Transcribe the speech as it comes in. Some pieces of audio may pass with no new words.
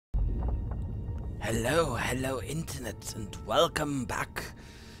Hello internet, and welcome back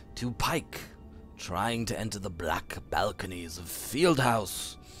to Pike, trying to enter the black balconies of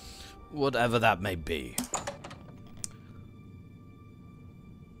Fieldhouse, whatever that may be.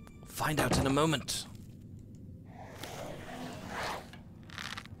 Find out in a moment.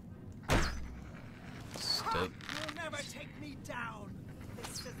 Stop. You'll never take me down.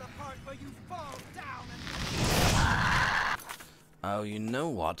 This is the part where you fall down and... Oh, you know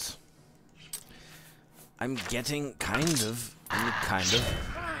what? I'm getting kind of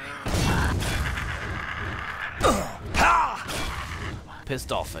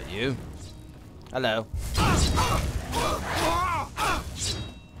pissed off at you. Hello.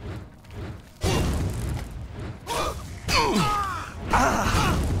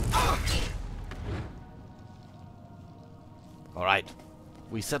 Alright.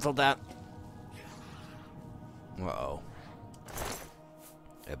 We settled that. Uh-oh.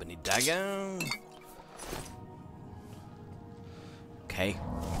 Ebony dagger. Okay.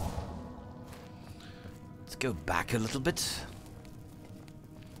 Let's go back a little bit.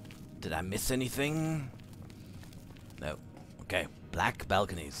 Did I miss anything? No. Okay. Black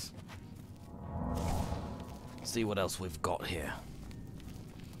balconies. Let's see what else we've got here.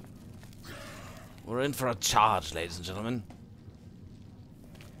 We're in for a charge, ladies and gentlemen.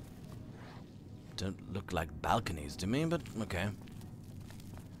 Don't look like balconies to me, but okay.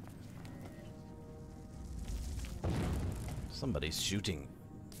 Somebody's shooting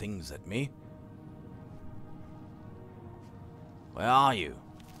things at me. Where are you?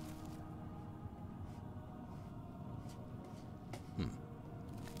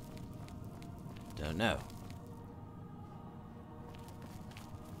 Don't know.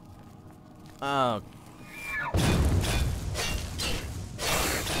 Oh.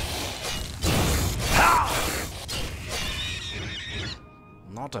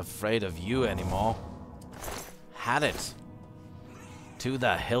 Not afraid of you anymore. Had it. To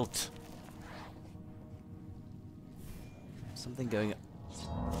the hilt. Something going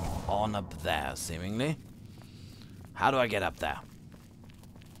on up there, seemingly. How do I get up there?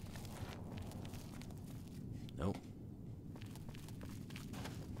 Nope.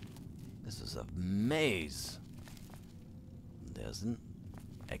 This is a maze. There's an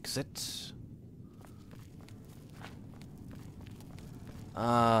exit.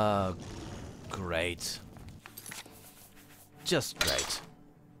 Great. Just great.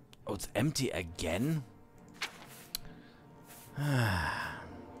 Oh, it's empty again?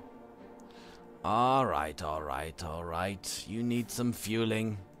 Alright. You need some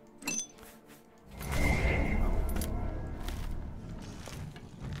fueling.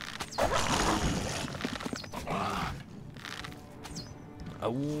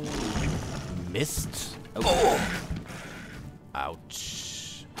 Oh, missed. Oh.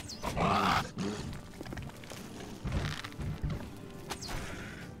 Ouch.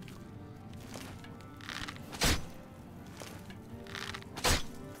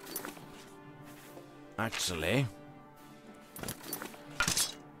 Actually,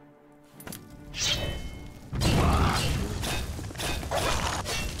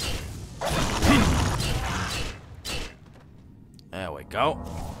 there we go.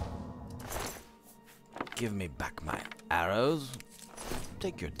 Give me back my arrows.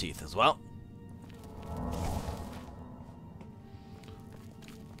 Take your teeth as well.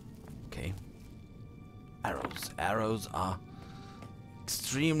 Okay. Arrows are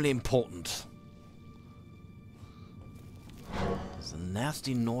extremely important. There's a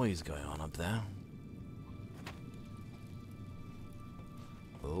nasty noise going on up there.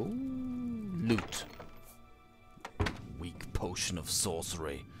 Oh, loot. Weak potion of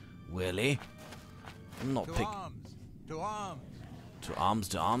sorcery. Really? I'm not pick. To arms.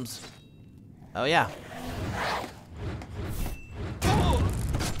 To arms. Oh yeah.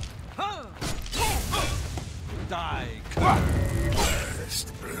 Die.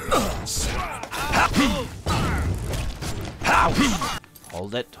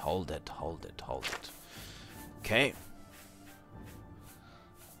 Hold it. Okay.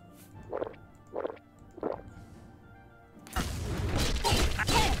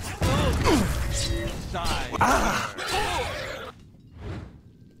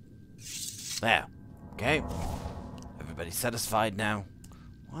 There. Okay. Everybody's satisfied now.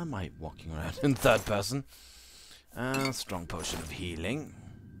 Why am I walking around in third person? Strong potion of healing.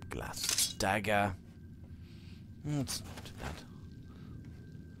 Glass dagger. It's not too bad.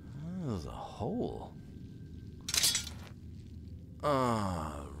 There's a hole.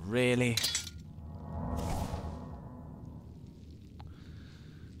 Really?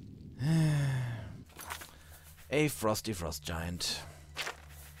 A frosty frost giant.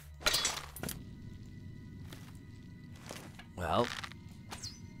 Well.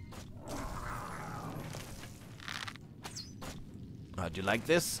 How'd you like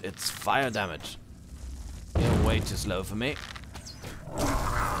this? It's fire damage. You're way too slow for me.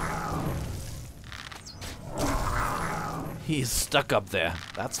 He's stuck up there.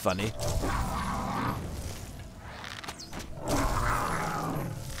 That's funny.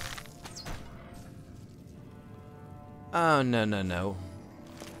 Oh, no, no, no.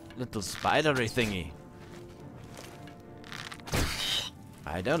 Little spidery thingy.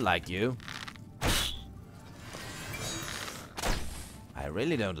 I don't like you. I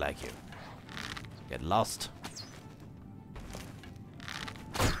really don't like you. Get lost.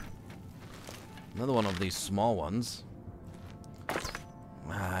 Another one of these small ones.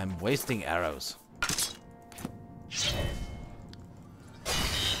 I'm wasting arrows.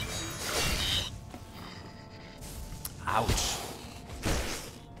 Ouch.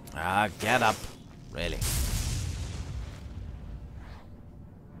 Ah, get up. Really.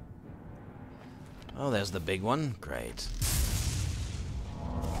 Oh, there's the big one. Great.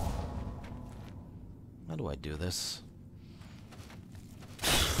 How do I do this?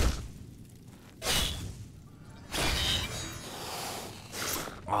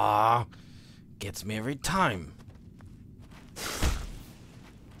 Ah, gets me every time.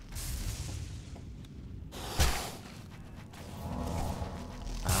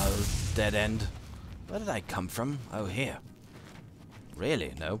 Oh, dead end. Where did I come from? Oh, here.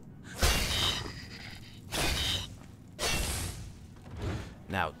 Really? No.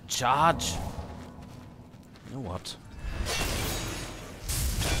 Now, charge. You know what?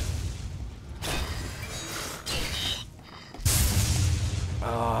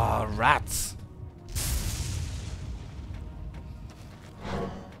 Oh, rats.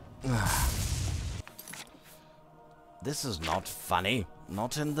 This is not funny.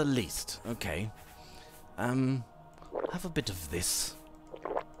 Not in the least. Okay. Have a bit of this.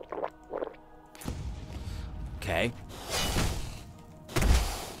 Okay.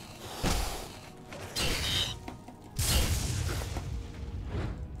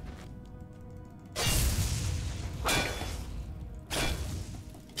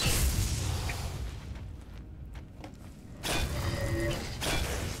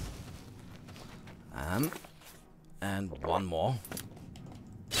 And one more.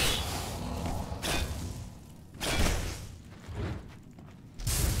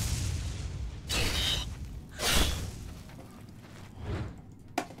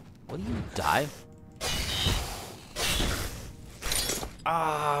 Will you die?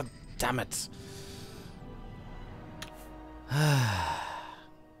 Ah, damn it.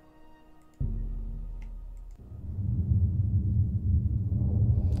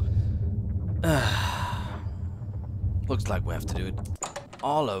 Looks like we have to do it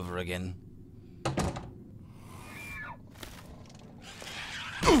all over again.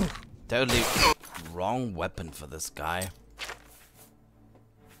 Totally wrong weapon for this guy.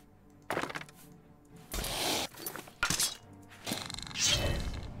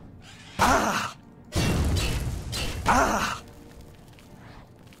 Ah! Ah!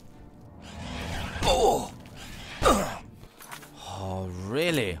 Oh! Oh,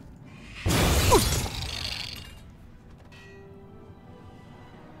 really?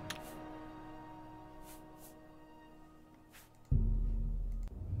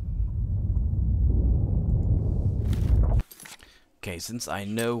 Okay, since I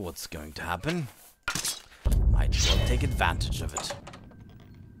know what's going to happen, might as well take advantage of it.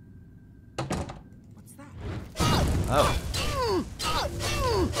 What's that? Oh.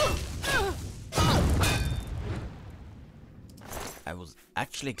 I was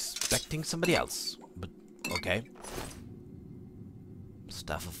actually expecting somebody else, but okay.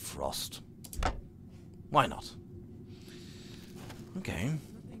 Staff of Frost. Why not? Okay.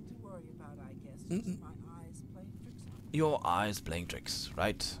 Nothing to worry about, I guess. Just my eyes playing tricks on me. Your eyes playing tricks,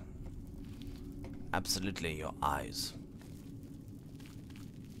 right? Absolutely, your eyes.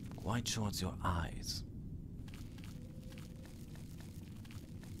 Quite sure it's your eyes.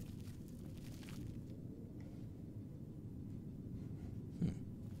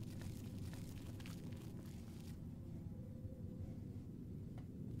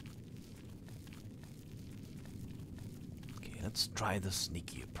 Okay, let's try the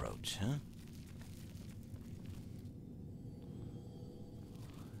sneaky approach, huh?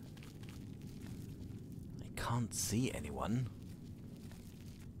 Can't see anyone.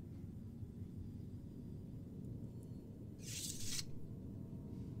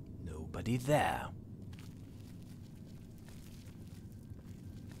 Nobody there.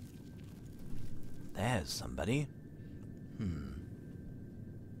 There's somebody.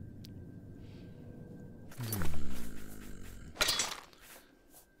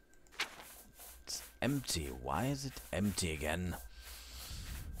 empty. Why is it empty again?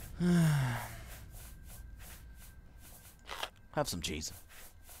 Have some cheese.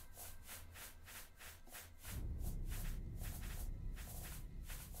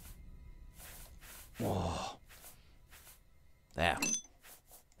 Whoa. There.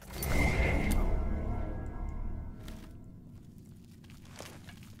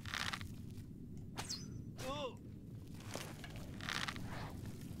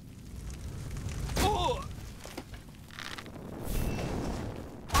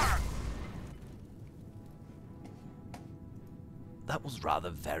 That was rather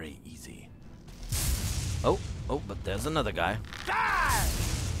very easy. Oh, but there's another guy.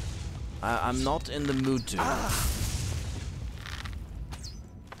 I'm not in the mood to.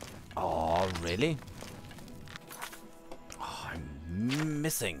 Oh, really? Oh, I'm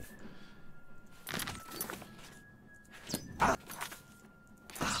missing.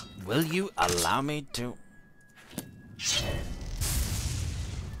 Will you allow me to?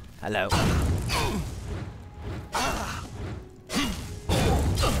 Hello.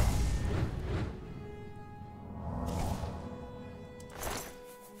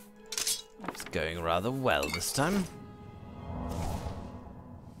 It's going rather well this time.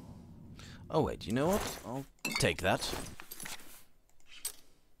 Oh wait, you know what? I'll take that.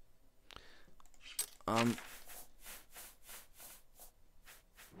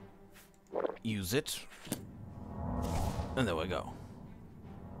 Use it. And there we go.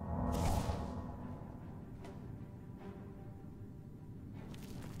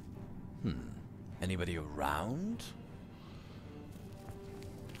 Anybody around?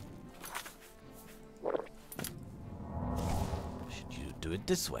 Should you do it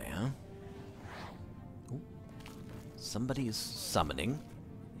this way, huh? Ooh. Somebody is summoning.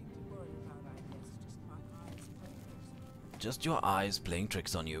 Just your eyes playing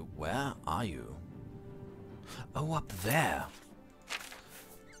tricks on you. Where are you? Oh, up there.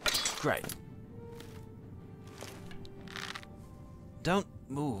 Great. Don't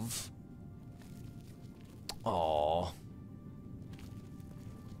move. Oh.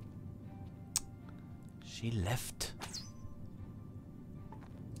 She left.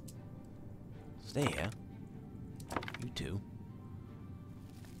 Stay here. You two.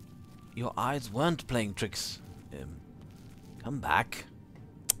 Your eyes weren't playing tricks. Come back.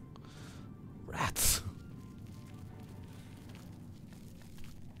 Rats.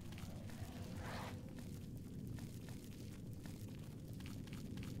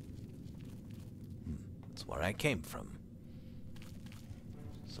 That's where I came from.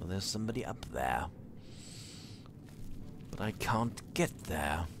 So there's somebody up there. But I can't get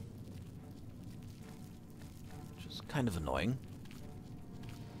there. Which is kind of annoying.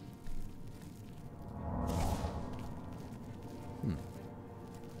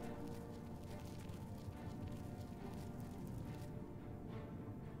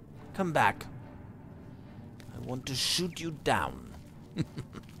 Come back. I want to shoot you down.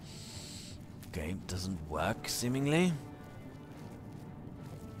 Okay, doesn't work, seemingly.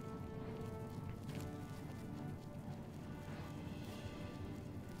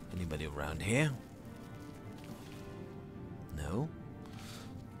 Anybody around here? No.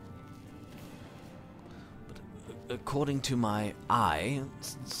 But according to my eye,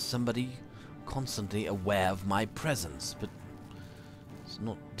 somebody constantly aware of my presence, but it's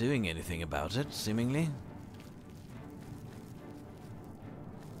not doing anything about it, seemingly.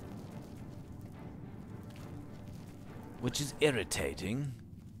 Which is irritating.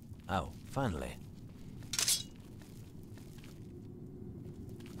 Oh, finally.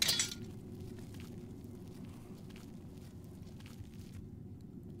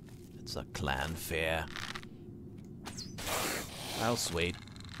 It's a clan fair. How sweet.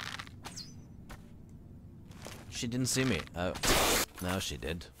 She didn't see me. Oh. No, she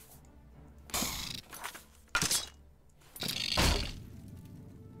did.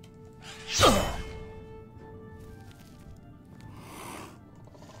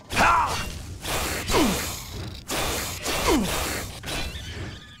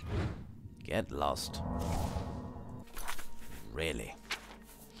 Get lost. Really?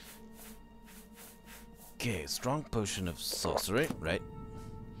 Okay, strong potion of sorcery, right?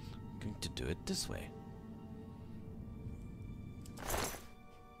 I'm going to do it this way.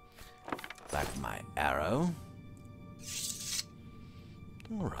 Back my arrow.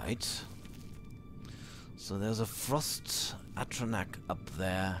 Alright. So there's a frost Atronak up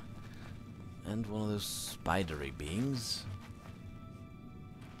there. And one of those spidery beings.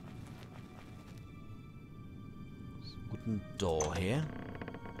 There's a wooden door here.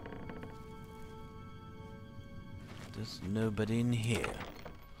 There's nobody in here.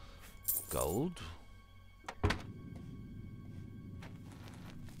 Gold.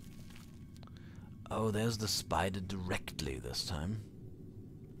 Oh, there's the spider directly this time.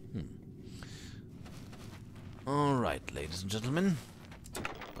 Alright, ladies and gentlemen.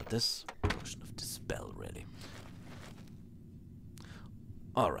 But this potion of dispel, really.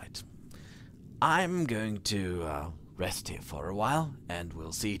 Alright. I'm going to rest here for a while, and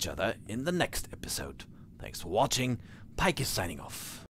we'll see each other in the next episode. Thanks for watching. Pike is signing off.